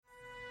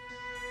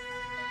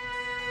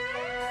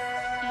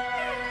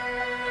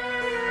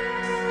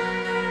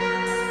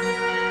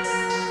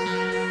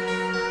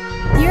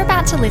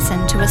about to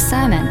listen to a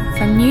sermon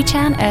from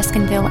Newtown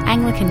Erskineville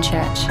Anglican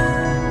Church.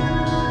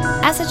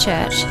 As a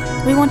church,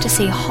 we want to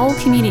see whole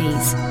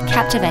communities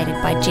captivated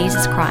by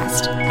Jesus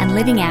Christ and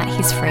living out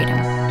his freedom.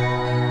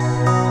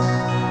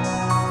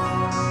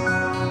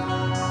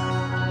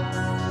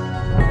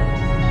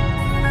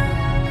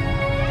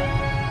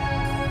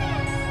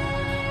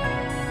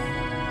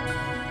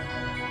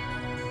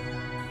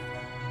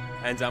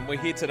 And we're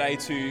here today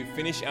to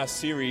finish our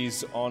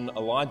series on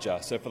Elijah.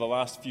 So for the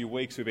last few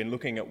weeks, we've been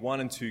looking at 1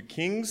 and 2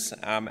 Kings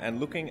and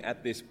looking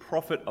at this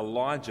prophet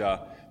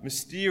Elijah,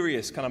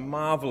 mysterious, kind of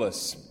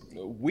marvellous,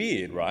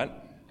 weird, right?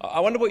 I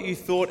wonder what you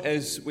thought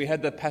as we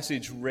had the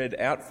passage read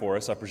out for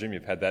us. I presume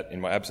you've had that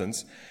in my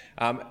absence.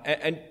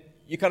 And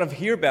you kind of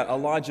hear about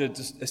Elijah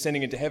just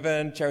ascending into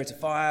heaven, chariots of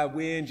fire,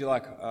 wind. You're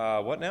like,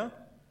 what now?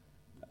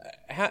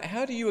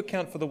 How do you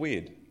account for the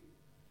weird?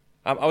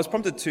 I was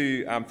prompted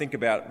to think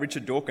about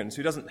Richard Dawkins,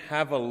 who doesn't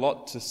have a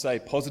lot to say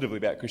positively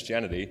about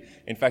Christianity.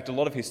 In fact, a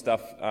lot of his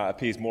stuff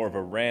appears more of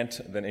a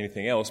rant than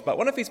anything else. But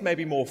one of his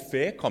maybe more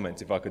fair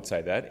comments, if I could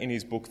say that, in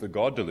his book, The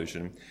God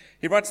Delusion,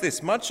 he writes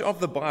this: much of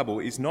the Bible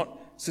is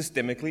not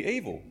systemically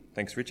evil,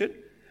 thanks Richard,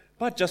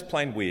 but just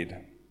plain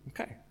weird.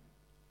 Okay.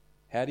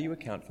 How do you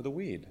account for the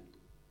weird?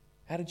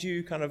 How did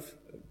you kind of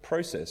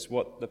process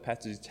what the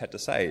passage had to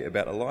say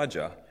about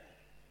Elijah?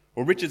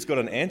 Well, Richard's got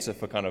an answer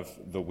for kind of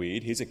the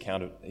weird, his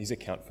account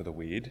for the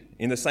weird.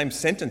 In the same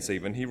sentence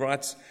even, he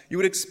writes, "You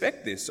would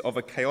expect this of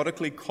a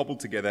chaotically cobbled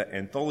together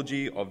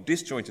anthology of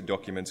disjointed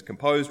documents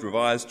composed,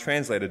 revised,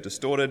 translated,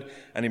 distorted,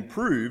 and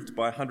improved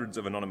by hundreds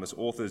of anonymous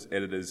authors,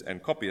 editors,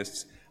 and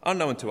copyists,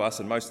 unknown to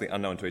us and mostly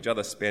unknown to each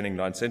other, spanning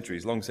 9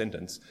 centuries." Long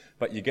sentence,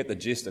 but you get the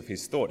gist of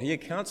his thought. He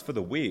accounts for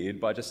the weird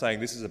by just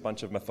saying this is a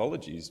bunch of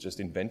mythologies just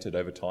invented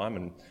over time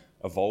and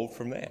evolved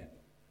from there.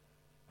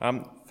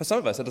 For some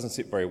of us, that doesn't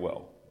sit very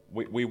well.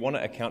 We want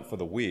to account for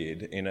the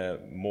weird in a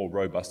more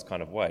robust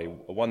kind of way,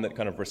 one that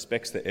kind of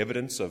respects the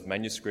evidence of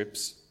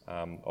manuscripts,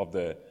 of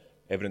the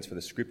evidence for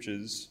the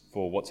scriptures,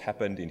 for what's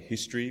happened in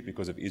history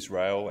because of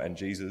Israel and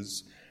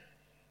Jesus.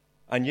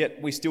 And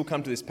yet we still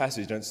come to this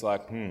passage and it's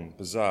like,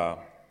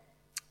 bizarre.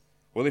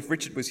 Well, if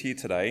Richard was here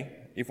today,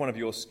 if one of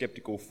your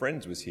skeptical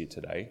friends was here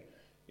today,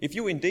 if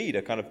you indeed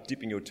are kind of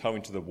dipping your toe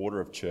into the water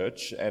of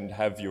church and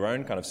have your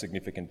own kind of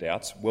significant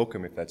doubts,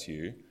 welcome if that's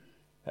you.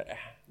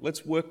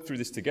 Let's work through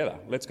this together.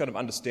 Let's kind of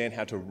understand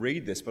how to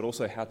read this, but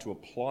also how to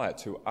apply it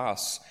to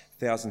us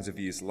thousands of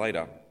years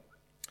later.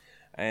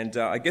 And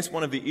I guess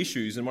one of the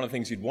issues, and one of the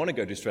things you'd want to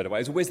go to straight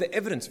away, is where's the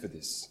evidence for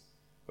this?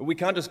 We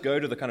can't just go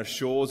to the kind of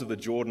shores of the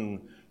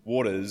Jordan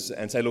waters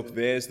and say, look,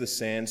 there's the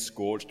sand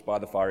scorched by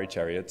the fiery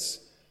chariots.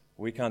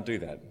 We can't do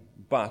that.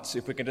 But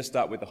if we can just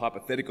start with the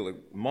hypothetical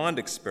mind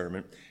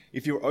experiment,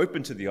 if you're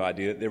open to the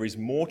idea that there is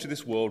more to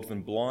this world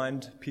than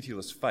blind,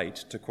 pitiless fate,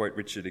 to quote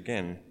Richard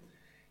again,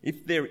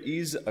 if there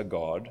is a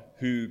God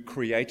who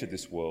created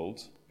this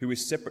world, who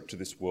is separate to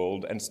this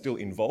world and still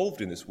involved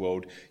in this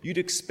world, you'd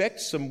expect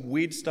some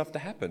weird stuff to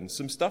happen,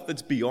 some stuff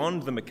that's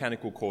beyond the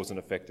mechanical cause and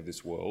effect of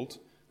this world,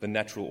 the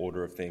natural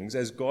order of things,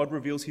 as God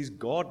reveals his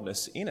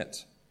godness in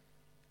it.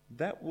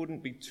 That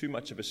wouldn't be too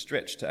much of a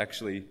stretch to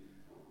actually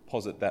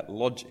posit that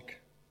logic.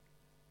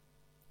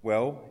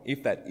 Well,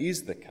 if that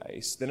is the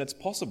case, then it's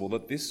possible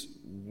that this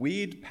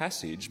weird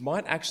passage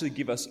might actually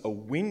give us a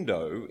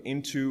window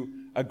into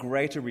a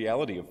greater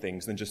reality of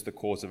things than just the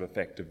cause and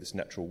effect of this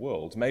natural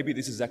world. Maybe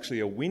this is actually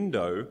a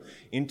window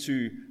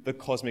into the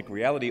cosmic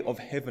reality of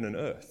heaven and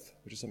earth,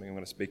 which is something I'm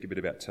going to speak a bit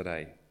about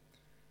today.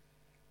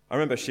 I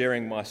remember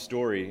sharing my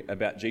story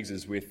about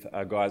Jesus with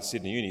a guy at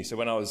Sydney Uni. So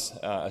when I was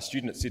a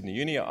student at Sydney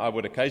Uni, I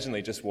would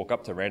occasionally just walk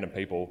up to random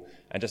people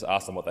and just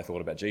ask them what they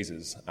thought about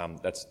Jesus.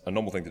 That's a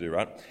normal thing to do,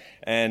 right?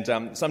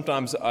 And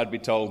sometimes I'd be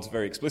told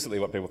very explicitly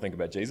what people think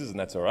about Jesus, and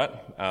that's all right.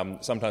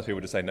 Sometimes people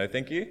would just say, no,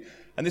 thank you.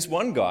 And this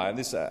one guy,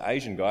 this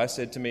Asian guy,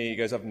 said to me, he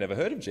goes, I've never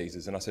heard of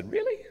Jesus. And I said,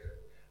 really?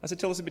 I said,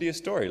 tell us a bit of your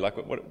story, like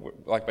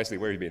basically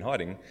where you've been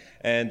hiding.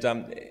 And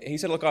he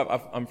said, look,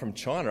 I'm from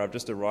China. I've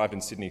just arrived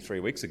in Sydney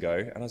 3 weeks ago.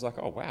 And I was like,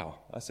 oh, wow.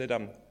 I said,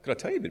 could I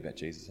tell you a bit about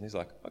Jesus? And he's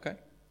like, okay.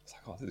 I was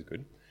like, oh, this is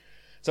good.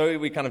 So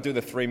we kind of do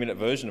the 3-minute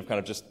version of kind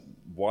of just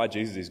why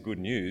Jesus is good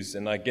news.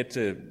 And I get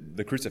to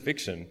the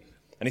crucifixion,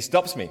 and he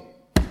stops me.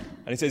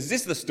 And he says, is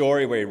this the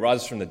story where he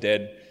rises from the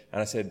dead? And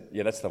I said,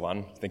 yeah, that's the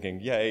one, thinking,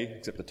 yay,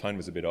 except the tone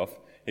was a bit off.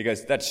 He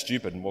goes, that's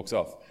stupid, and walks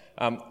off.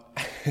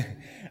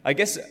 I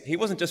guess he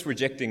wasn't just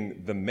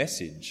rejecting the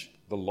message,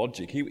 the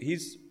logic.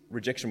 His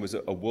rejection was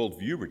a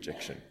worldview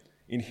rejection.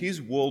 In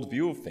his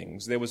worldview of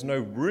things, there was no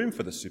room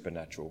for the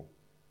supernatural.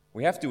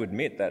 We have to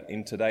admit that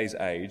in today's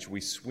age,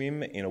 we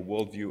swim in a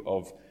worldview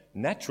of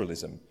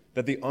naturalism,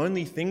 that the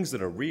only things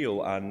that are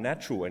real are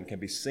natural and can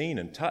be seen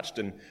and touched,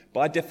 and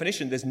by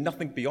definition, there's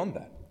nothing beyond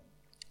that.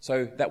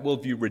 So that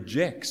worldview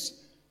rejects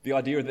the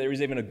idea that there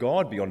is even a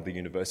God beyond the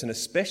universe, and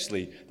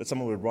especially that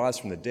someone would rise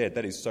from the dead.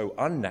 That is so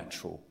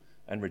unnatural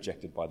and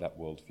rejected by that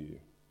worldview.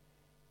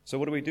 So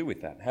what do we do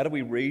with that? How do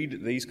we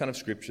read these kind of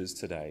scriptures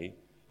today,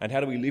 and how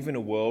do we live in a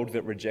world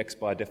that rejects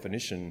by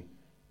definition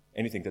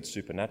anything that's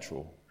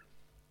supernatural?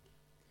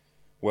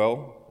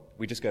 Well,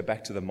 we just go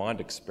back to the mind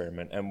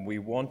experiment, and we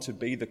want to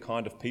be the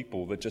kind of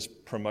people that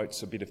just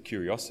promotes a bit of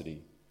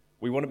curiosity.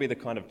 We want to be the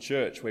kind of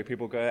church where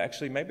people go,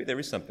 actually, maybe there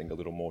is something a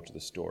little more to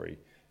the story,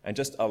 and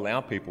just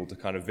allow people to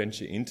kind of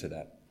venture into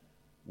that.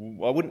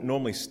 I wouldn't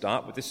normally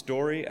start with this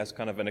story as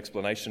kind of an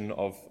explanation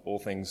of all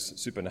things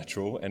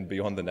supernatural and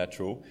beyond the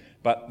natural,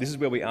 but this is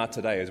where we are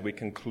today as we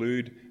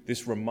conclude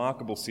this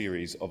remarkable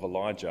series of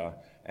Elijah,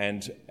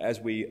 and as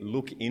we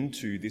look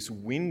into this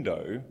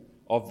window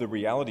of the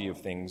reality of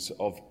things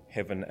of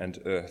heaven and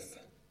earth.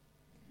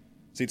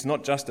 See, it's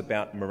not just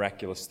about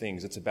miraculous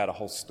things, it's about a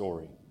whole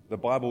story. The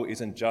Bible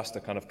isn't just a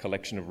kind of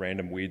collection of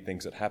random weird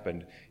things that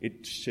happened.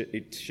 It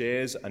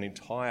shares an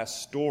entire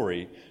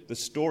story, the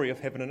story of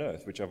heaven and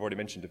earth, which I've already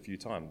mentioned a few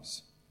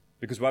times.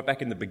 Because right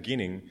back in the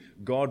beginning,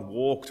 God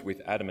walked with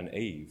Adam and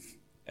Eve,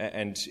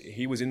 and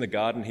he was in the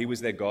garden, he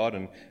was their God,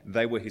 and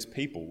they were his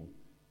people.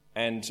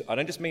 And I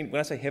don't just mean,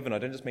 when I say heaven, I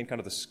don't just mean kind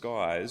of the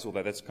skies,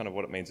 although that's kind of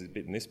what it means a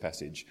bit in this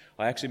passage.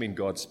 I actually mean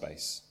God's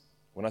space.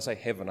 When I say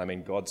heaven, I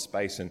mean God's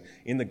space. And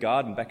in the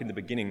garden, back in the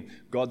beginning,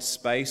 God's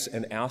space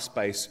and our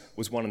space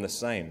was one and the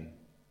same.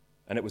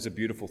 And it was a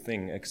beautiful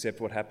thing,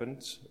 except what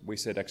happened? We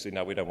said, actually,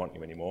 no, we don't want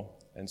you anymore.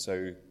 And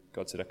so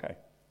God said, okay.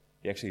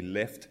 He actually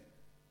left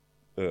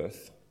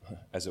earth,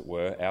 as it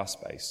were, our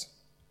space.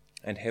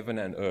 And heaven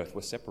and earth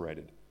were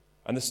separated.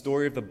 And the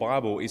story of the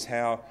Bible is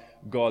how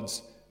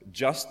God's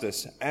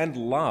justice and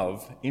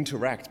love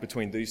interact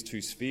between these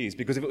two spheres.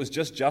 Because if it was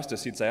just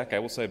justice, he'd say, okay,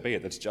 well, so be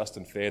it. That's just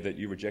and fair that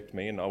you reject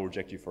me and I'll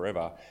reject you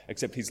forever.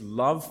 Except his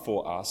love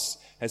for us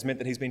has meant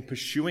that he's been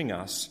pursuing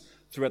us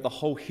throughout the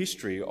whole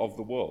history of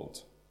the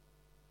world.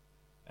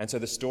 And so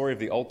the story of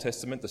the Old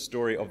Testament, the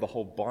story of the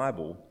whole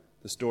Bible,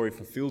 the story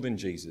fulfilled in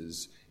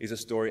Jesus, is a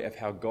story of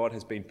how God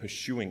has been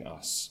pursuing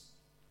us,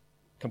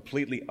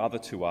 completely other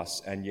to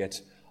us, and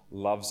yet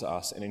loves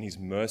us, and in his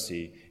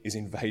mercy is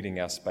invading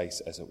our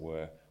space, as it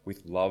were,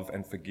 with love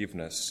and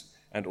forgiveness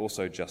and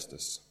also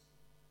justice.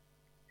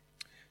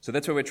 So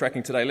that's where we're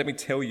tracking today. Let me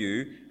tell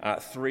you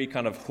three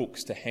kind of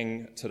hooks to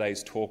hang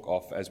today's talk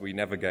off as we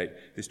navigate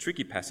this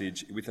tricky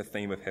passage with the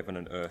theme of heaven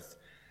and earth.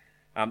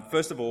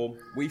 First of all,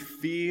 we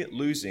fear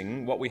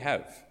losing what we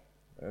have.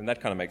 And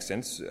that kind of makes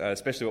sense,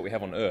 especially what we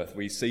have on earth.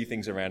 We see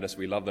things around us,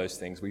 we love those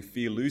things, we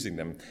fear losing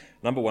them.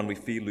 Number one, we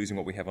fear losing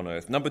what we have on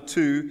earth. Number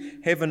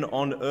two, heaven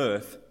on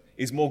earth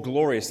is more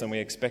glorious than we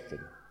expected.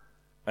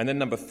 And then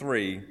number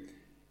three,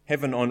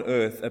 heaven on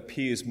earth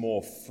appears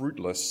more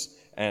fruitless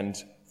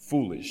and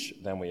foolish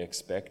than we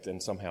expect,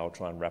 and somehow I'll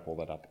try and wrap all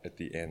that up at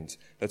the end.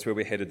 That's where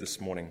we're headed this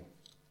morning.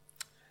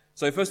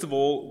 So first of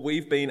all,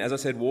 we've been, as I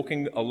said,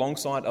 walking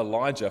alongside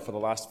Elijah for the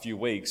last few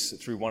weeks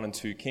through 1 and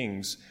 2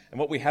 Kings, and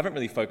what we haven't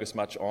really focused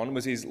much on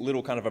was his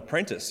little kind of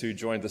apprentice who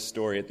joined the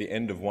story at the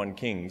end of 1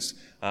 Kings,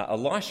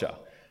 Elisha.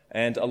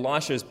 And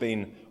Elisha has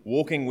been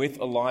walking with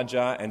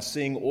Elijah and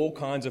seeing all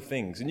kinds of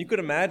things. And you could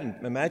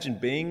imagine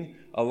being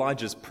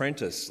Elijah's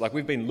apprentice. Like,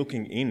 we've been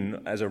looking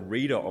in as a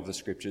reader of the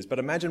scriptures, but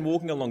imagine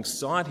walking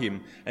alongside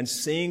him and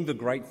seeing the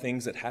great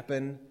things that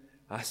happen,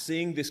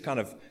 seeing this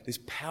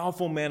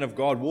powerful man of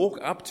God walk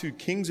up to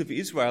kings of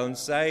Israel and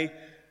say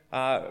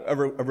a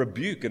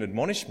rebuke, an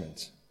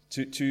admonishment,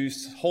 to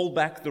hold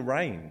back the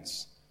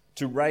reins,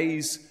 to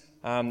raise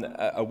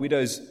a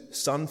widow's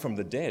son from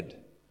the dead,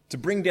 to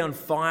bring down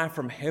fire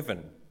from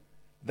heaven.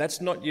 That's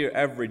not your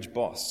average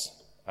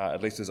boss,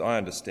 at least as I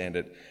understand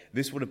it.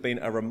 This would have been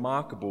a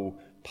remarkable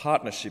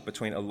partnership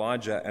between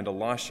Elijah and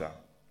Elisha.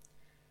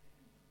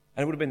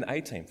 And it would have been the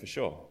A-team for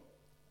sure.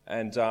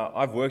 And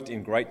I've worked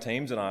in great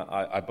teams, and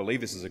I believe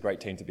this is a great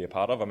team to be a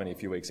part of. I'm only a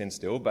few weeks in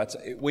still. But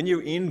when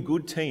you're in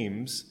good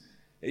teams,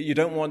 you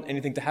don't want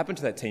anything to happen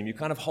to that team. You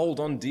kind of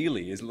hold on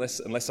dearly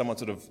unless someone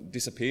sort of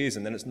disappears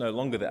and then it's no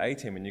longer the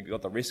A-team and you've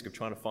got the risk of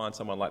trying to find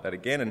someone like that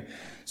again. And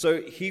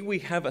so here we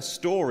have a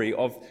story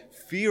of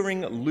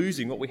fearing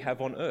losing what we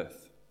have on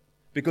earth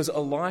because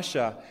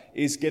Elisha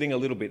is getting a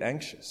little bit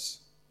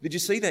anxious. Did you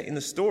see that in the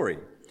story?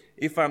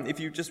 If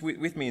you just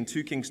with me in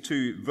 2 Kings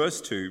 2,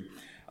 verse 2,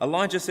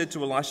 Elijah said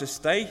to Elisha,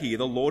 "Stay here,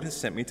 the Lord has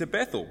sent me to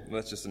Bethel."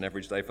 Well, that's just an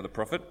average day for the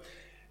prophet.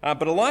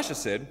 But Elisha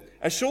said,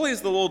 "As surely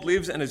as the Lord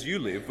lives and as you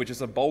live," which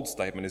is a bold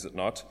statement, is it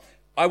not,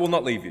 "I will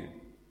not leave you."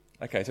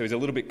 Okay, so he's a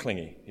little bit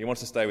clingy. He wants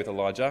to stay with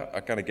Elijah.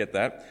 I kind of get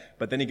that.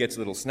 But then he gets a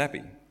little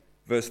snappy.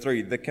 Verse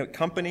 3, the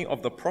company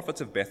of the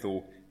prophets of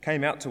Bethel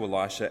came out to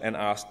Elisha and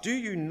asked, "Do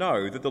you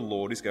know that the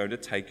Lord is going to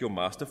take your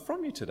master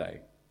from you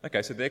today?"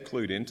 Okay, so they're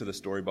clued into the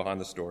story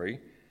behind the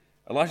story.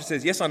 Elisha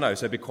says, "Yes, I know,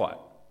 so be quiet.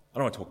 I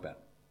don't want to talk about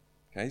it."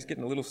 Okay, he's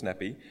getting a little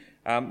snappy.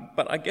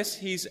 But I guess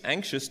he's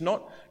anxious,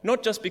 not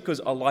just because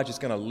Elijah's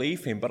going to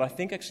leave him, but I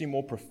think actually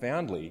more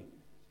profoundly,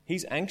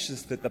 he's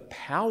anxious that the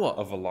power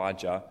of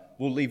Elijah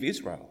will leave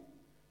Israel.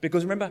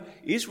 Because remember,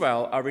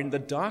 Israel are in the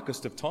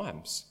darkest of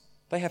times.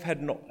 They have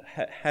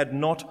had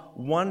not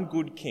one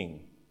good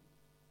king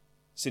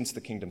since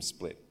the kingdom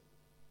split.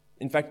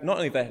 In fact, not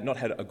only have they not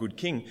had a good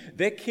king,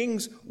 their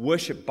kings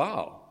worship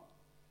Baal.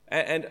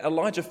 And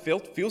Elijah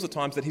feels at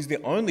times that he's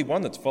the only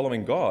one that's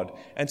following God.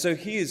 And so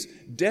he is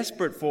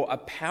desperate for a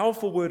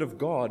powerful word of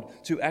God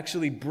to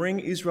actually bring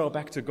Israel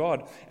back to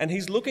God. And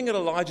he's looking at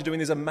Elijah doing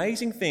these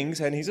amazing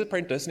things, and he's an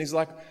apprentice, and he's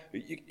like,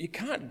 you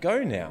can't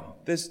go now.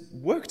 There's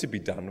work to be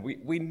done.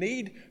 We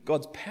need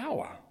God's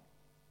power.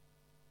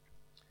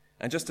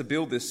 And just to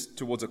build this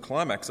towards a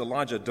climax,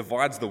 Elijah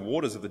divides the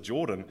waters of the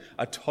Jordan,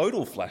 a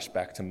total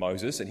flashback to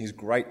Moses and his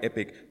great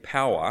epic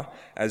power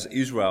as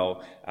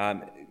Israel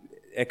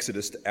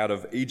exodus out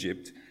of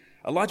Egypt.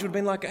 Elijah would have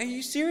been like, are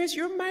you serious?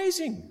 You're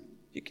amazing.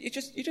 You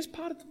just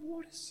parted the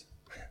waters.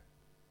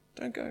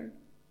 Don't go.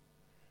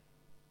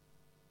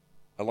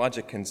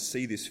 Elijah can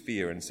see this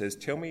fear and says,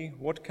 tell me,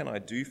 what can I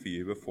do for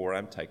you before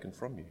I'm taken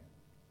from you?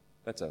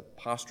 That's a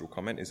pastoral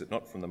comment, is it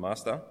not, from the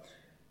master?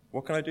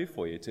 What can I do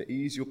for you to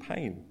ease your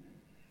pain?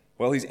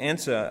 Well,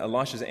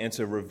 Elisha's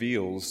answer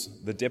reveals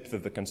the depth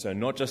of the concern,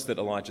 not just that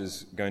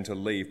Elijah's going to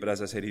leave, but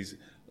as I said, he's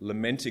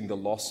lamenting the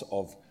loss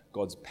of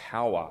God's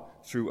power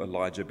through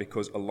Elijah,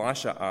 because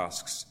Elisha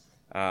asks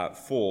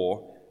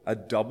for a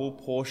double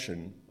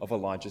portion of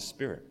Elijah's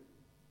spirit.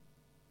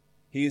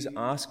 He is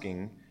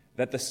asking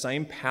that the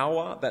same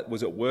power that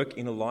was at work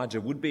in Elijah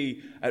would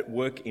be at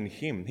work in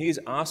him. He is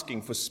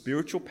asking for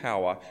spiritual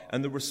power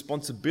and the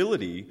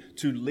responsibility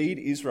to lead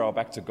Israel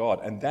back to God.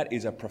 And that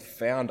is a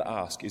profound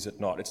ask, is it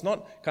not? It's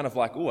not kind of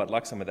like, oh, I'd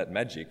like some of that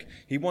magic.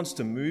 He wants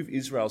to move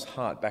Israel's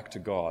heart back to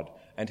God.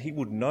 And he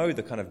would know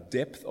the kind of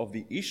depth of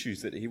the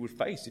issues that he would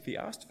face if he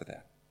asked for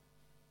that.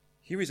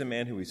 Here is a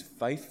man who is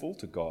faithful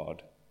to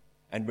God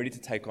and ready to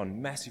take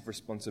on massive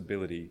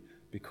responsibility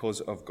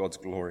because of God's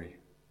glory.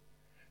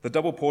 The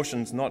double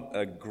portion's not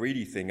a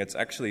greedy thing. It's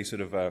actually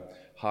sort of a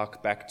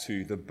hark back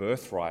to the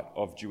birthright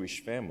of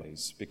Jewish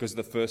families, because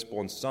the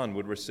firstborn son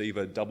would receive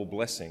a double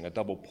blessing, a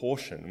double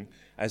portion,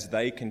 as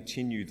they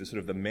continue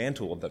the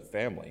mantle of that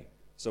family.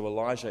 So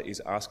Elijah is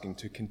asking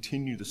to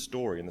continue the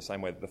story in the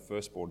same way that the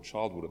firstborn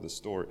child would of the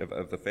story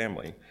of the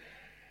family.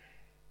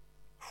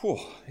 Whew,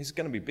 this is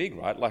going to be big,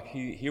 right? Like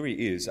here he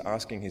is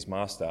asking his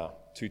master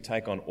to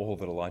take on all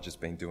that Elijah's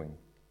been doing,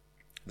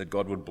 that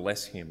God would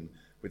bless him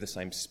with the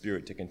same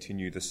spirit to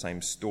continue the same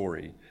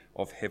story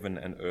of heaven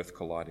and earth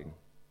colliding.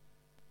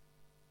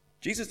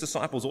 Jesus'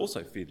 disciples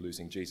also feared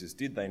losing Jesus,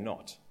 did they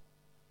not?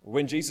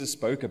 When Jesus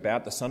spoke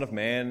about the Son of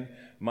Man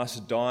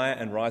must die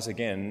and rise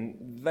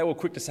again, they were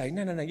quick to say,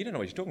 no, you don't know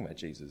what you're talking about,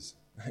 Jesus.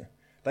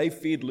 They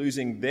feared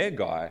losing their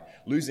guy,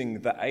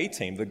 losing the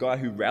A-team, the guy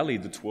who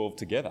rallied the 12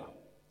 together.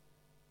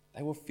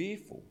 They were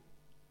fearful,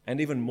 and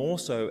even more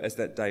so as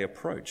that day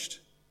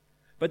approached.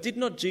 But did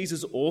not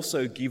Jesus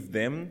also give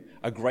them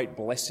a great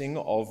blessing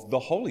of the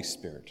Holy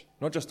Spirit?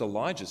 Not just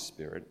Elijah's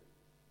spirit,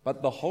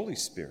 but the Holy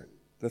Spirit,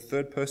 the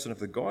third person of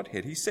the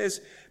Godhead. He says,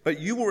 but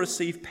you will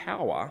receive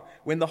power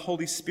when the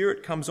Holy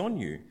Spirit comes on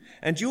you,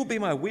 and you will be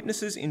my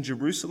witnesses in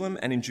Jerusalem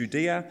and in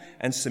Judea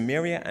and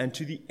Samaria and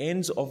to the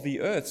ends of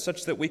the earth,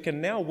 such that we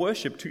can now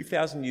worship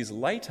 2,000 years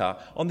later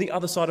on the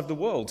other side of the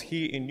world,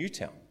 here in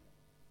Newtown.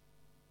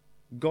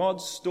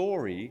 God's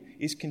story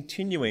is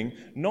continuing,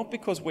 not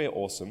because we're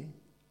awesome,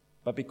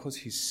 but because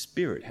his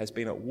Spirit has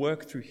been at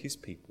work through his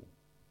people.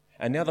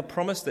 And now the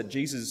promise that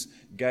Jesus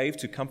gave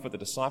to comfort the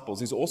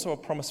disciples is also a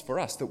promise for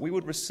us, that we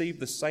would receive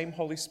the same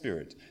Holy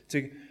Spirit,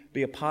 to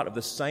be a part of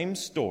the same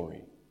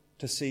story,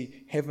 to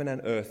see heaven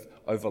and earth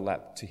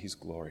overlap to his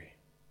glory.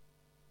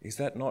 Is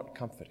that not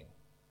comforting?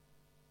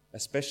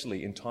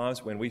 Especially in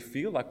times when we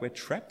feel like we're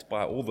trapped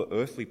by all the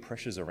earthly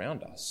pressures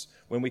around us,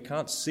 when we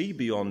can't see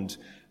beyond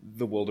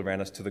the world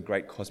around us to the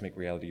great cosmic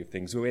reality of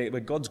things, where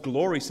God's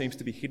glory seems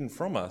to be hidden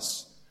from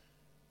us.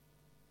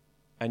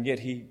 And yet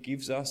he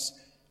gives us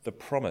the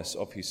promise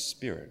of his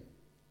Spirit,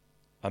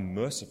 a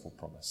merciful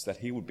promise that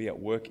he would be at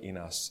work in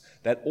us,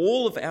 that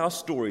all of our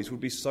stories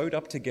would be sewed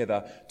up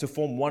together to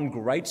form one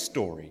great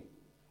story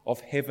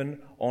of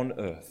heaven on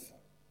earth.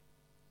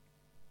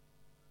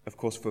 Of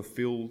course,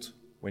 fulfilled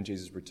when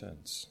Jesus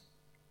returns.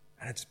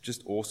 And it's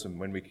just awesome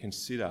when we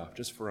consider,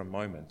 just for a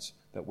moment,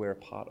 that we're a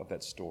part of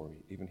that story,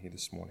 even here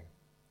this morning.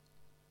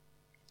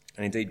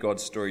 And indeed,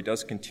 God's story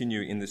does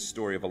continue in this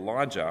story of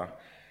Elijah.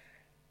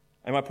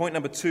 And my point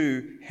number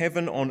 2,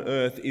 heaven on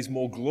earth is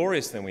more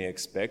glorious than we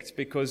expect,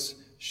 because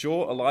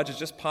sure, Elijah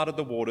just parted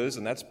the waters,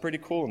 and that's pretty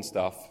cool and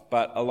stuff,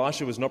 but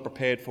Elisha was not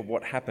prepared for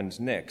what happened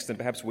next, and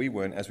perhaps we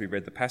weren't as we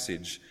read the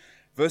passage.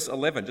 Verse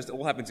 11, just it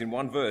all happens in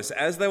one verse.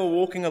 As they were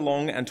walking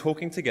along and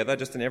talking together,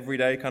 just an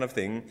everyday kind of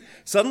thing,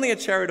 suddenly a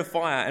chariot of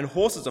fire and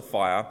horses of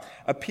fire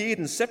appeared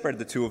and separated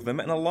the two of them,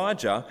 and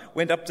Elijah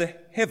went up to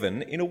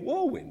heaven in a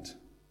whirlwind.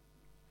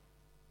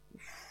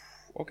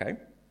 Okay.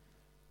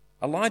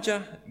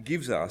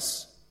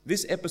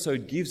 This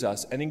episode gives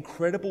us an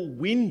incredible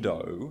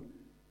window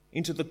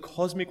into the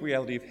cosmic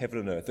reality of heaven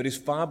and earth that is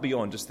far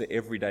beyond just the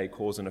everyday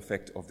cause and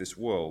effect of this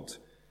world.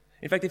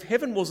 In fact, if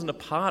heaven wasn't a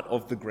part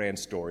of the grand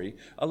story,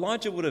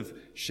 Elijah would have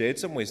shared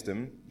some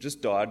wisdom,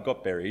 just died,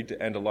 got buried,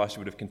 and Elisha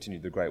would have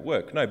continued the great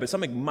work. No, but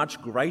something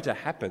much greater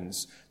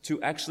happens to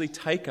actually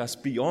take us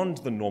beyond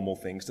the normal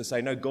things, to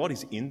say, no, God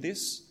is in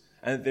this,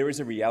 and there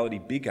is a reality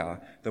bigger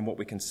than what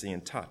we can see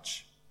and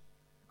touch.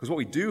 Because what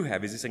we do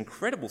have is this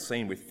incredible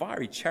scene with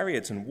fiery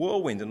chariots and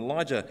whirlwind, and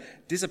Elijah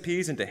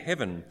disappears into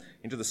heaven,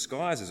 into the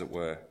skies, as it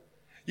were.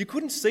 You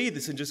couldn't see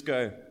this and just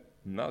go,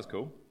 that was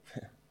cool.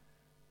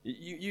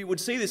 You would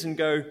see this and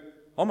go,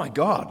 oh my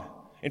God.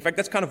 In fact,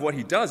 that's kind of what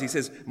he does. He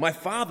says, my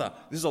father.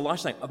 This is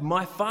Elisha saying,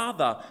 my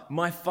father,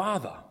 my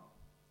father.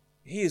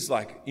 He is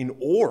like in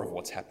awe of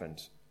what's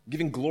happened,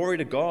 giving glory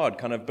to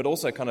God, but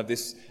also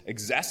this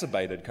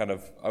exacerbated kind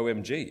of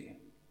OMG.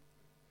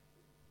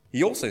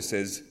 He also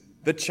says,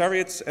 the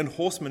chariots and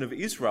horsemen of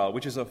Israel,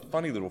 which is a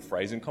funny little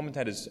phrase, and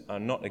commentators are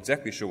not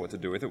exactly sure what to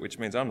do with it, which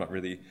means I'm not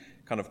really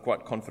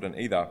quite confident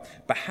either.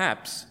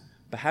 Perhaps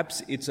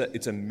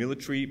it's a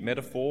military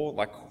metaphor,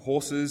 like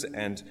horses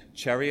and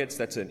chariots.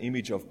 That's an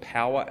image of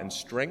power and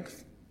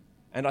strength.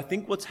 And I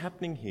think what's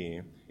happening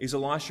here is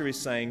Elisha is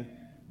saying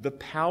the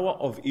power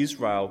of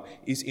Israel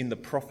is in the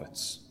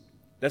prophets.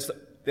 That's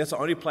the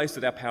only place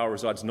that our power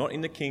resides, not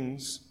in the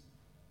kings.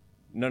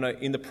 No,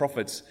 in the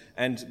prophets.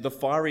 And the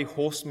fiery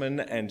horsemen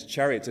and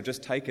chariots have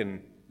just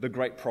taken the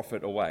great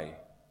prophet away.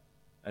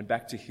 And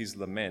back to his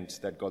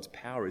lament that God's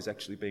power is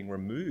actually being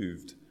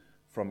removed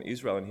from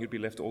Israel and he'd be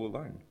left all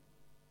alone.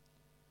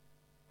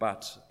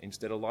 But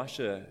instead,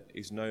 Elisha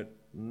is not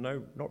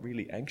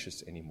really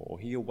anxious anymore.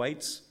 He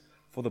awaits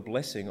for the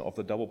blessing of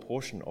the double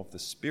portion of the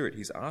Spirit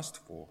he's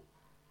asked for.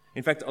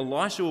 In fact,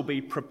 Elisha will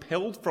be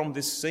propelled from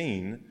this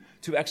scene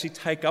to actually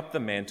take up the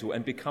mantle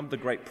and become the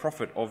great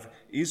prophet of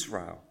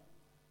Israel.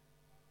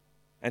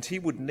 And he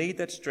would need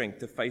that strength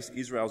to face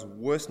Israel's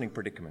worsening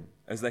predicament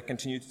as they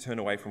continue to turn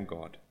away from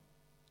God.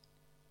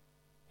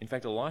 In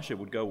fact, Elisha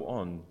would go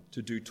on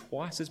to do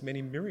twice as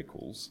many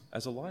miracles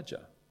as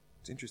Elijah.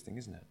 It's interesting,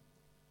 isn't it?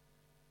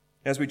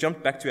 As we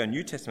jump back to our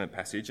New Testament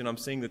passage, and I'm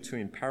seeing the two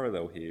in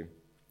parallel here,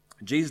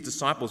 Jesus'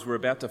 disciples were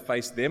about to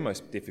face their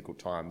most difficult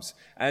times.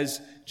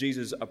 As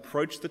Jesus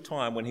approached the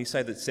time when he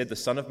said the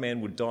Son of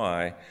Man would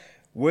die,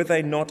 were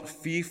they not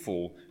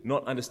fearful,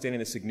 not understanding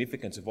the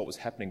significance of what was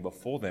happening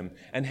before them?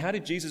 And how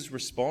did Jesus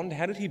respond?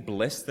 How did he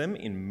bless them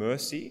in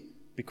mercy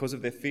because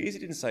of their fears? He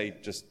didn't say,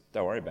 just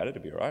don't worry about it,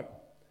 it'll be all right.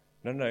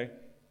 No.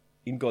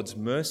 In God's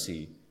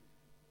mercy,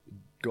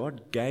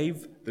 God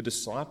gave the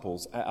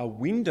disciples a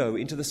window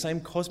into the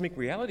same cosmic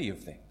reality of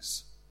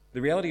things. The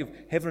reality of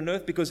heaven and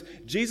earth, because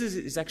Jesus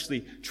is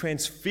actually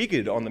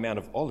transfigured on the Mount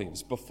of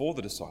Olives before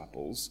the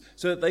disciples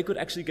so that they could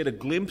actually get a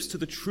glimpse to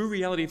the true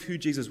reality of who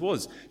Jesus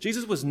was.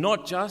 Jesus was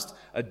not just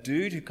a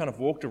dude who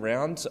walked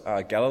around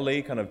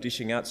Galilee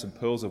dishing out some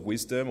pearls of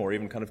wisdom or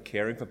even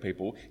caring for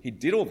people. He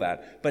did all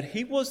that, but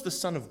he was the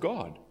Son of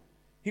God.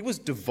 He was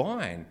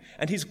divine,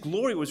 and his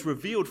glory was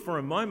revealed for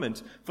a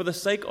moment for the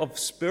sake of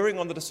spurring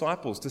on the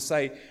disciples to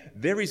say,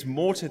 there is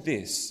more to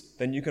this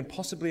than you can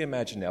possibly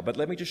imagine now, but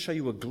let me just show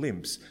you a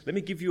glimpse. Let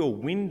me give you a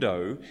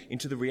window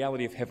into the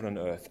reality of heaven and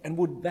earth. And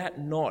would that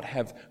not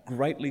have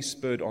greatly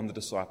spurred on the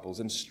disciples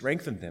and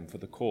strengthened them for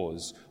the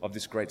cause of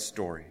this great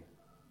story?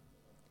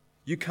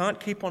 You can't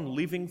keep on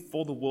living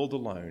for the world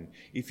alone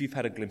if you've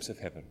had a glimpse of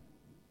heaven.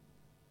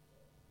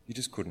 You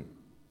just couldn't.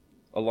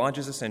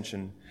 Elijah's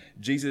ascension,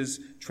 Jesus'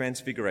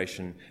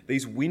 transfiguration,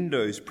 these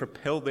windows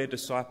propel their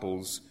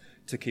disciples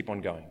to keep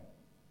on going.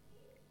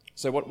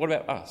 So what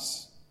about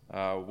us?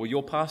 Well,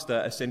 your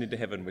pastor ascended to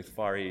heaven with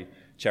fiery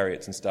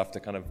chariots and stuff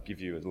to give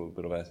you a little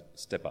bit of a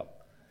step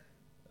up.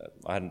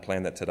 I hadn't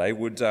planned that today.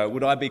 Would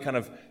I be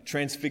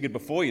transfigured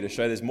before you to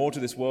show there's more to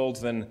this world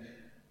than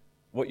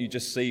what you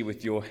just see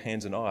with your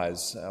hands and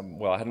eyes?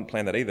 Well, I hadn't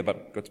planned that either,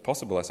 but it's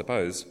possible, I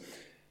suppose.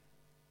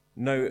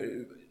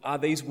 No, are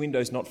these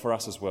windows not for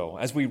us as well?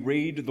 As we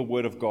read the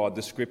Word of God,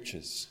 the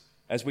Scriptures,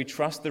 as we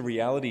trust the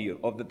reality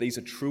of that these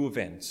are true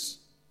events,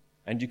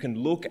 and you can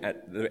look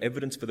at the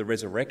evidence for the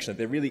resurrection, that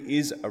there really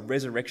is a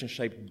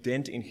resurrection-shaped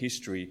dent in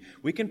history,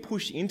 we can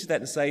push into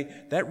that and say,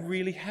 that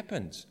really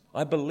happened.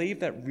 I believe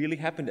that really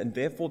happened, and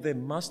therefore there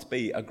must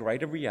be a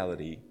greater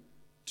reality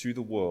to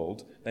the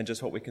world than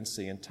just what we can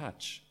see and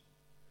touch.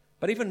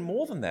 But even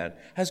more than that,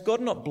 has God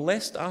not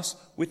blessed us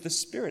with the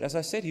Spirit? As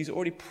I said, he's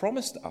already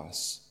promised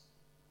us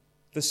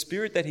the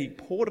Spirit that he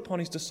poured upon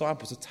his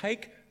disciples to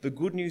take the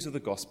good news of the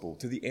gospel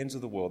to the ends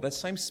of the world. That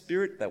same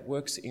Spirit that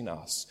works in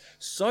us.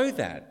 So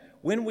that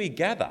when we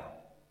gather,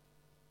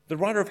 the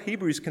writer of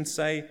Hebrews can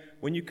say,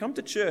 when you come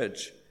to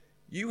church,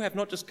 you have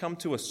not just come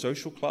to a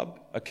social club,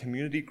 a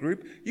community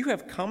group. You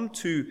have come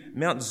to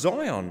Mount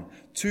Zion,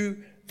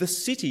 to the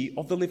city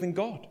of the living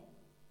God.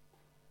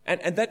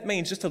 And that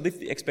means, just to lift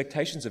the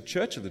expectations of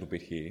church a little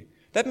bit here,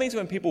 that means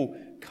when people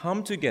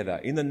come together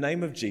in the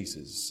name of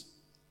Jesus,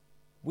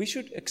 we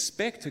should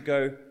expect to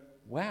go,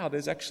 wow,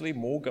 there's actually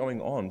more going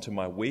on to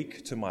my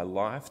week, to my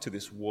life, to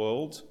this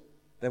world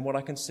than what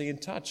I can see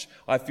and touch.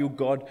 I feel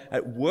God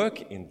at work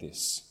in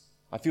this.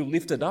 I feel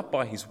lifted up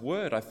by his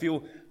word. I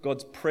feel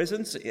God's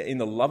presence in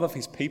the love of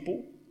his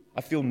people. I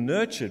feel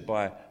nurtured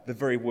by the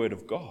very word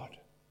of God.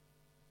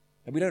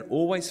 And we don't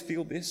always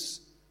feel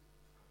this,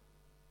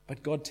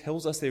 but God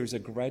tells us there is a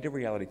greater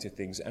reality to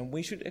things, and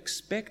we should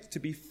expect to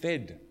be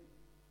fed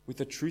with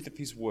the truth of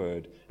his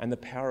word and the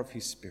power of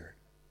his Spirit.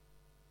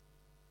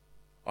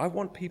 I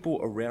want people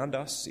around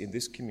us in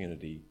this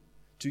community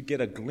to get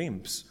a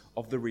glimpse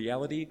of the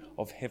reality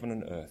of heaven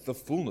and earth, the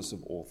fullness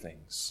of all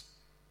things.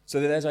 So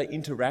that as I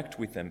interact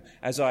with them,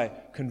 as I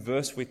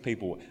converse with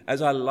people,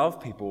 as I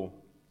love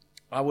people,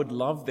 I would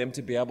love them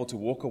to be able to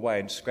walk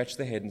away and scratch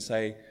their head and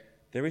say,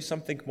 there is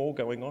something more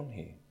going on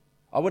here.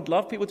 I would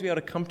love people to be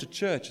able to come to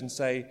church and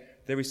say,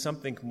 there is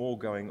something more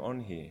going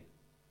on here.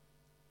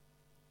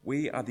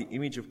 We are the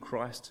image of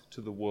Christ to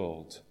the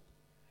world.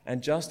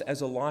 And just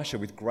as Elisha,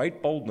 with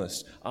great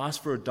boldness,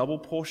 asked for a double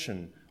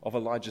portion of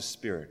Elijah's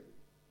spirit,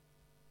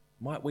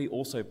 might we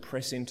also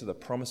press into the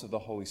promise of the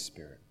Holy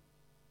Spirit,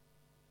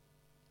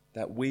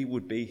 that we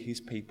would be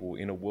his people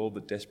in a world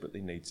that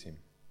desperately needs him.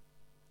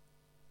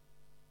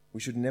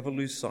 We should never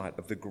lose sight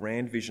of the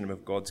grand vision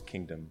of God's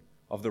kingdom,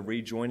 of the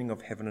rejoining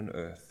of heaven and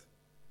earth,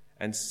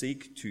 and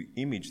seek to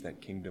image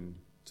that kingdom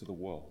to the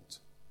world.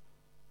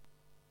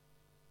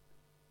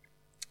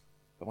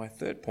 But my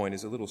third point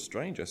is a little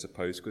strange, I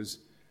suppose, because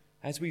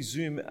as we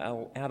zoom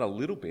out a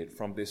little bit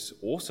from this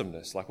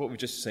awesomeness, like what we've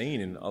just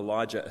seen in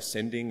Elijah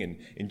ascending and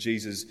in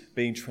Jesus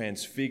being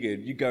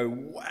transfigured, you go,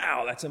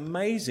 wow, that's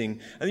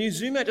amazing. And then you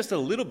zoom out just a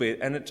little bit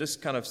and it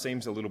just kind of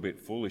seems a little bit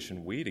foolish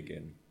and weird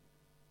again.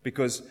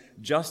 Because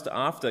just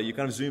after you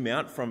kind of zoom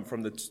out from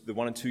the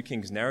 1 and 2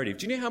 Kings narrative,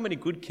 do you know how many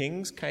good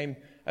kings came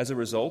as a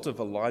result of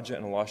Elijah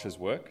and Elisha's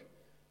work?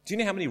 Do you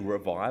know how many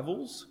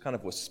revivals kind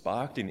of were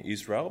sparked in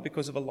Israel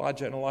because of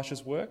Elijah and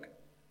Elisha's work?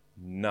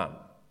 None.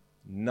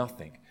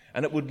 Nothing.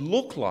 And it would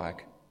look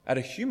like, at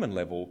a human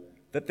level,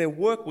 that their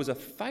work was a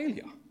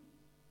failure.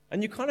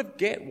 And you kind of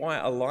get why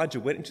Elijah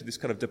went into this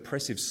kind of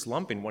depressive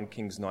slump in 1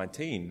 Kings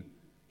 19.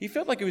 He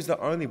felt like he was the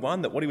only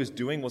one, that what he was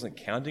doing wasn't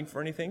counting for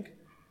anything.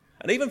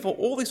 And even for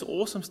all this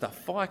awesome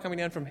stuff, fire coming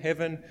down from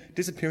heaven,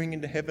 disappearing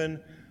into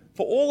heaven,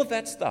 for all of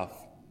that stuff,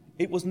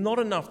 it was not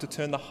enough to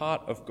turn the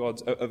heart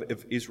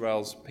of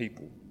Israel's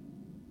people.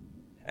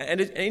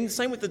 And the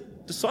same with the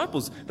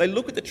disciples. They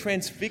look at the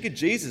transfigured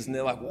Jesus and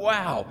they're like,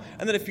 wow.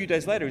 And then a few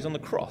days later, he's on the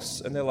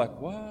cross. And they're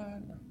like,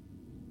 what?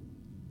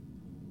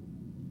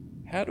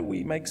 How do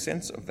we make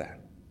sense of that?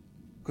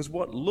 Because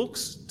what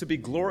looks to be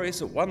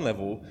glorious at one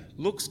level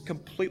looks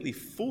completely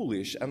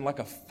foolish and like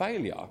a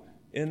failure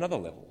in another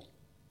level.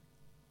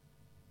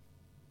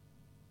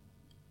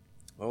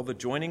 Well, the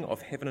joining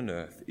of heaven and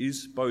earth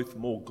is both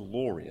more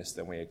glorious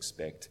than we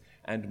expect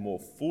and more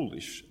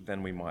foolish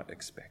than we might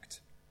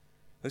expect.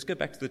 Let's go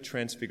back to the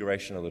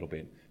transfiguration a little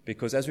bit,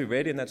 because as we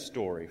read in that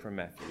story from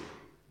Matthew,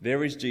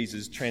 there is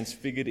Jesus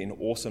transfigured in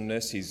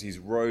awesomeness, his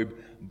robe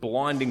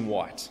blinding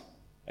white,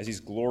 as his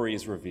glory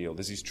is revealed,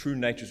 as his true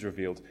nature is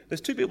revealed.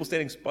 There's two people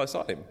standing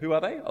beside him. Who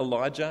are they?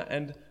 Elijah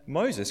and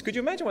Moses. Could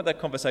you imagine what that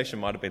conversation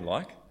might have been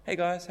like? Hey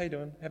guys, how you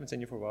doing? Haven't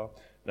seen you for a while.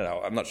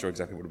 No, I'm not sure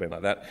exactly what it would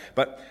have been like that.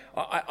 But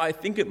I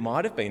think it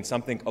might have been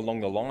something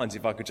along the lines,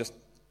 if I could just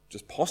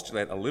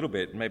postulate a little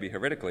bit, maybe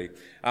heretically.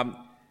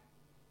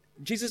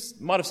 Jesus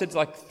might have said,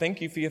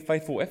 thank you for your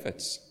faithful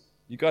efforts.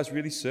 You guys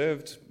really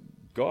served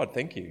God,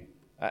 thank you.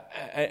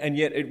 And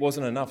yet it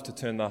wasn't enough to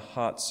turn the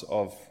hearts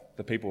of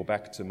the people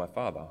back to my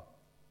Father.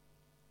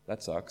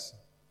 That sucks.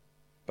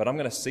 But I'm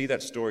going to see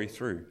that story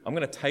through. I'm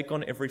going to take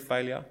on every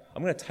failure.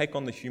 I'm going to take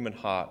on the human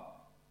heart.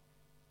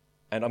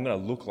 And I'm going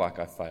to look like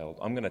I failed.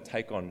 I'm going to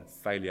take on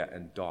failure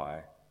and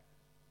die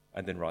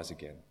and then rise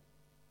again.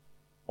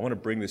 I want to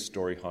bring this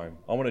story home.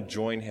 I want to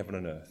join heaven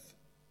and earth.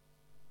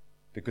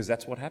 Because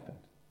that's what happened.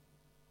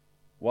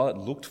 While it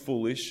looked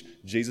foolish,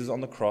 Jesus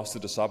on the cross, the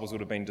disciples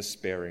would have been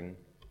despairing.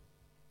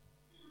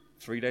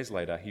 3 days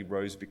later, he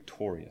rose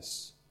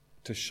victorious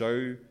to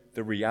show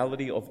the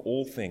reality of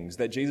all things,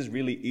 that Jesus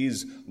really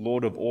is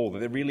Lord of all, that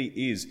there really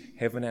is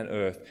heaven and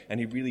earth, and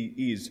he really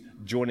is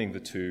joining the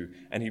two,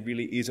 and he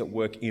really is at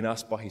work in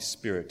us by his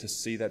Spirit to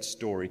see that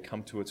story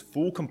come to its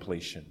full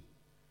completion,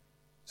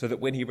 so that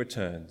when he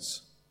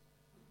returns,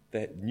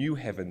 that new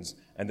heavens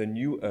and the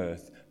new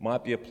earth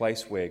might be a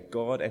place where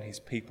God and his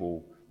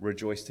people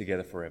rejoice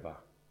together forever.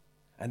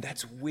 And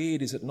that's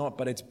weird, is it not?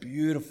 But it's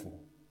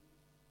beautiful.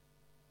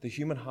 The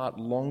human heart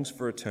longs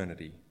for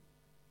eternity,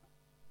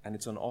 and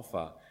it's on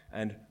offer.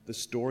 And the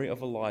story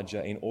of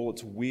Elijah, in all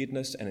its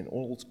weirdness and in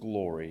all its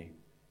glory,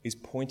 is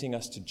pointing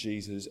us to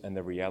Jesus and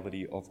the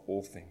reality of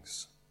all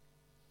things.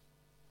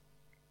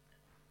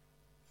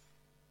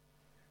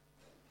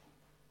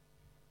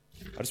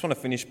 I just want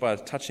to finish by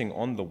touching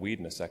on the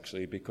weirdness,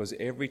 actually, because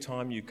every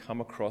time you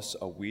come across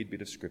a weird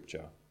bit of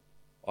scripture,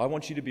 I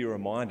want you to be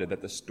reminded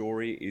that the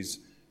story is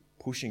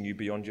pushing you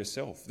beyond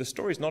yourself. The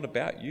story is not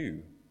about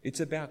you.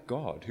 It's about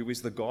God, who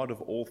is the God of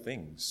all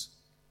things.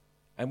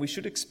 And we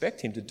should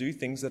expect him to do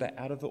things that are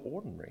out of the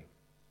ordinary.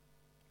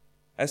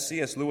 As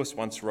C.S. Lewis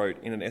once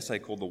wrote in an essay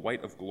called The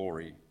Weight of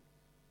Glory,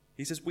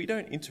 he says, we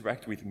don't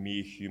interact with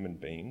mere human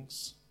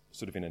beings,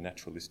 sort of in a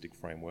naturalistic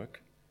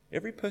framework.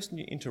 Every person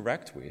you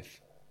interact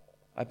with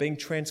are being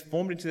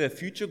transformed into their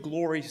future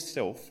glory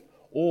self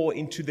or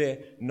into their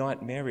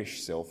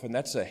nightmarish self. And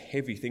that's a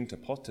heavy thing to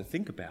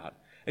think about.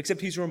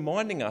 Except he's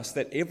reminding us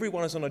that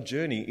everyone is on a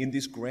journey in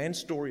this grand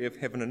story of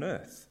heaven and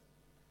earth.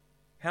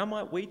 How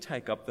might we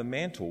take up the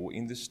mantle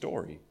in this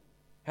story?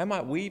 How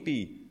might we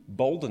be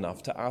bold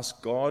enough to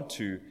ask God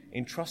to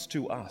entrust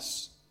to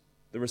us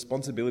the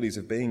responsibilities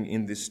of being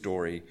in this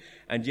story.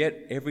 And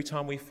yet, every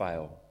time we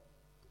fail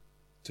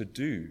to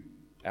do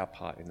our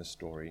part in the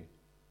story,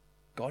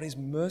 God is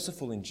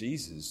merciful in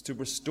Jesus to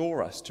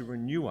restore us, to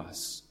renew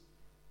us,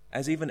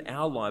 as even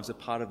our lives are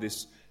part of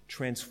this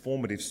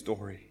transformative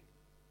story.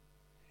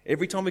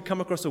 Every time we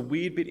come across a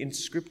weird bit in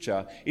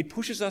Scripture, it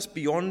pushes us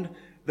beyond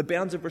the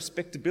bounds of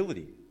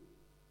respectability.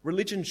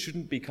 Religion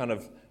shouldn't be kind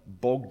of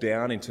bogged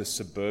down into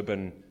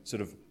suburban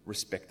sort of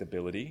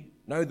respectability.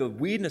 No, the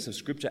weirdness of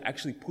Scripture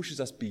actually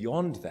pushes us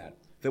beyond that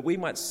we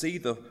might see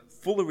the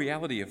fuller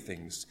reality of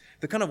things.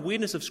 The kind of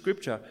weirdness of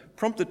Scripture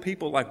prompted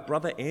people like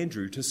Brother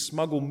Andrew to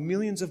smuggle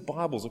millions of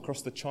Bibles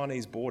across the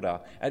Chinese border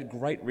at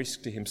great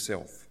risk to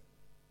himself.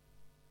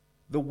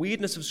 The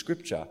weirdness of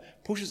Scripture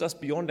pushes us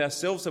beyond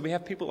ourselves, so we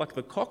have people like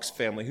the Cox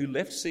family who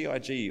left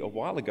CIG a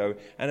while ago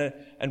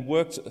and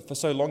worked for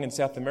so long in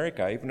South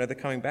America, even though they're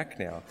coming back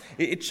now.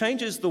 It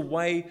changes the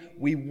way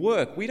we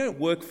work. We don't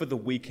work for the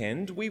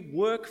weekend. We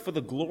work for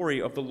the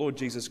glory of the Lord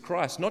Jesus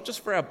Christ. Not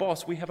just for our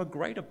boss, we have a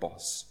greater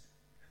boss.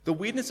 The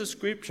weirdness of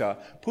Scripture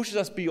pushes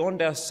us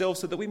beyond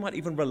ourselves so that we might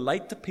even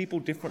relate to people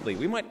differently.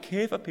 We might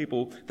care for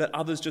people that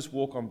others just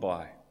walk on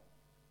by.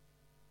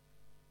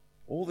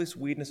 All this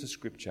weirdness of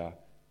Scripture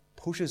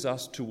pushes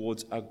us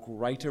towards a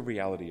greater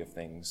reality of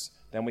things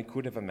than we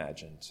could have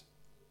imagined.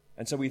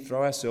 And so we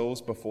throw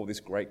ourselves before this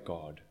great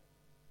God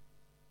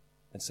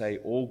and say,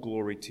 all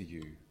glory to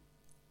you.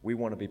 We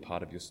want to be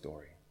part of your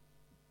story.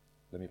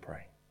 Let me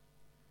pray.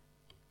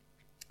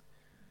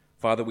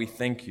 Father, we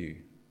thank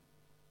you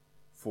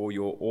for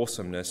your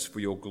awesomeness,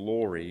 for your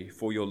glory,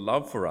 for your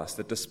love for us,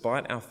 that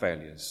despite our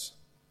failures,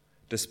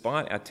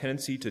 despite our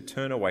tendency to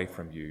turn away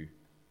from you,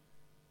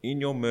 in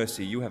your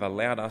mercy, you have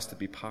allowed us to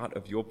be part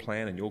of your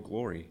plan and your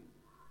glory.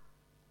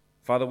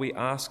 Father, we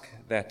ask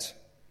that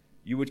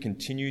you would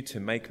continue to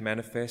make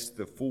manifest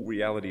the full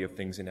reality of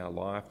things in our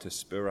life to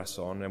spur us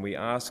on. And we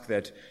ask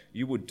that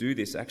you would do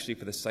this actually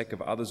for the sake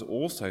of others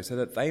also, so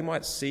that they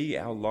might see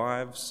our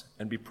lives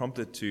and be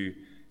prompted to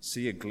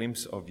see a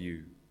glimpse of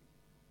you.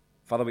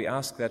 Father, we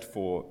ask that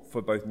for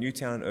both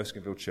Newtown and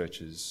Erskineville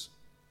churches,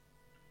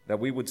 that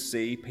we would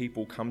see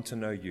people come to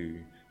know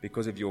you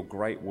because of your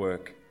great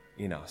work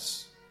in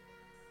us.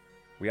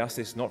 We ask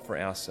this not for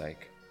our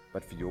sake,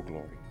 but for your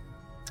glory.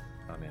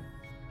 Amen.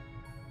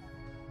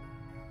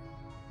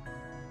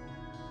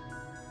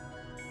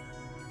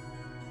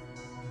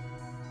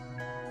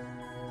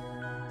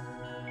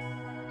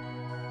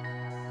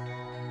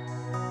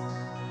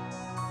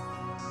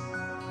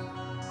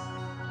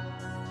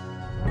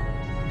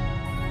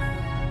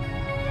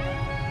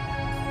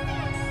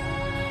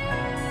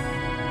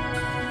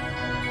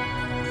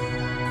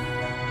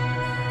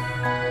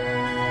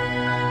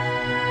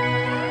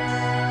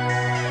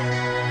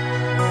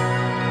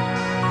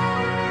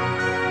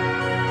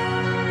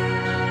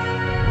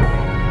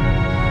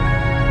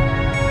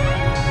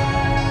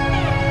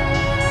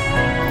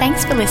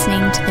 Thanks for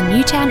listening to the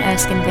Newtown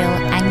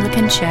Erskineville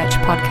Anglican Church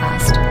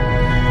podcast.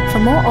 For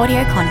more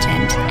audio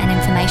content and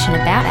information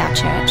about our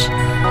church,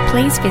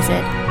 please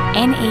visit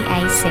neac.com.au.